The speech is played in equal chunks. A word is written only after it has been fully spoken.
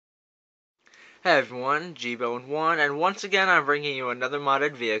Hey everyone, G-Bone1, and once again I'm bringing you another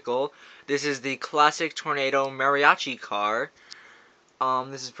modded vehicle. This is the classic Tornado Mariachi car.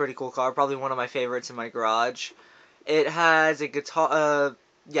 This is a pretty cool car, probably one of my favorites in my garage. It has a guitars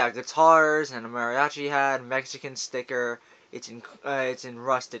and a mariachi hat, Mexican sticker. It's in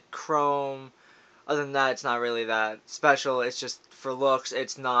rusted chrome. Other than that, it's not really that special. It's just for looks.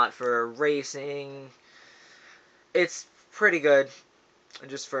 It's not for racing. It's pretty good,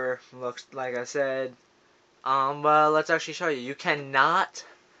 just for looks, like I said. Well, let's actually show you. You cannot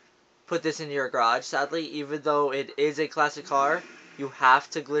put this into your garage, sadly, even though it is a classic car. You have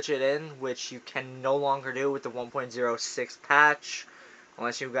to glitch it in, which you can no longer do with the 1.06 patch,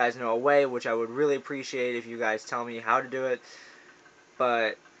 unless you guys know a way, which I would really appreciate if you guys tell me how to do it.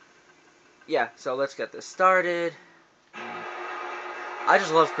 But, yeah, so let's get this started. I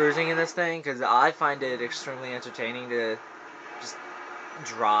just love cruising in this thing, because I find it extremely entertaining to just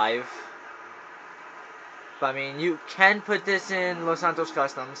drive. But, I mean, you can put this in Los Santos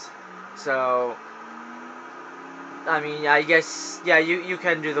Customs. So, I mean, I guess, yeah, you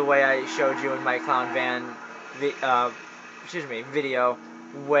can do the way I showed you in my clown van, video,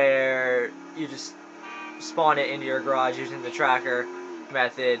 where you just spawn it into your garage using the tracker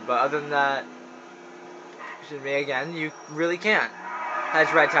method. But other than that, again, you really can't.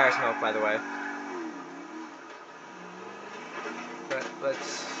 Has red tire smoke, by the way. But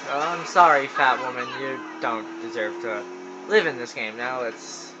let's. I'm sorry, fat woman, you don't deserve to live in this game. Now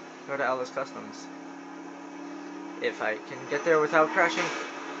let's go to Ellis Customs. If I can get there without crashing.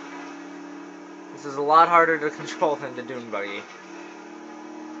 This is a lot harder to control than the Dune Buggy.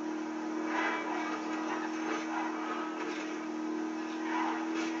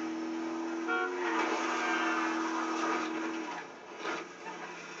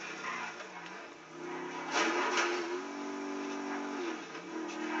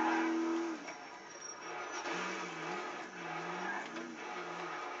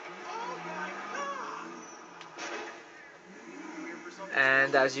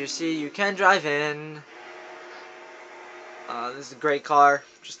 And as you see, you can drive in. This is a great car.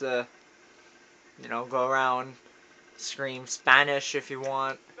 Just to, go around, scream Spanish if you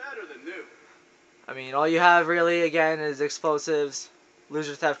want. Better than new. I mean, all you have really, again, is explosives,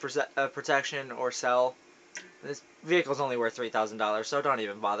 loser theft protection, or sell. This vehicle's only worth $3,000, so don't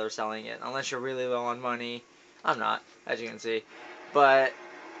even bother selling it unless you're really low on money. I'm not, as you can see. But,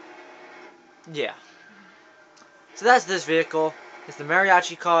 yeah. So that's this vehicle. It's the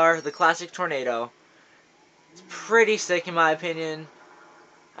Mariachi car, the classic Tornado. It's pretty sick in my opinion.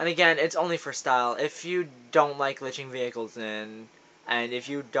 And again, it's only for style. If you don't like glitching vehicles in, and if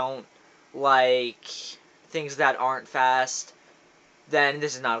you don't like things that aren't fast, then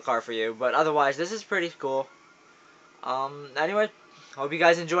this is not a car for you. But otherwise, this is pretty cool. Anyway, hope you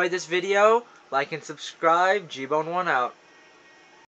guys enjoyed this video. Like and subscribe. G-Bone1 out.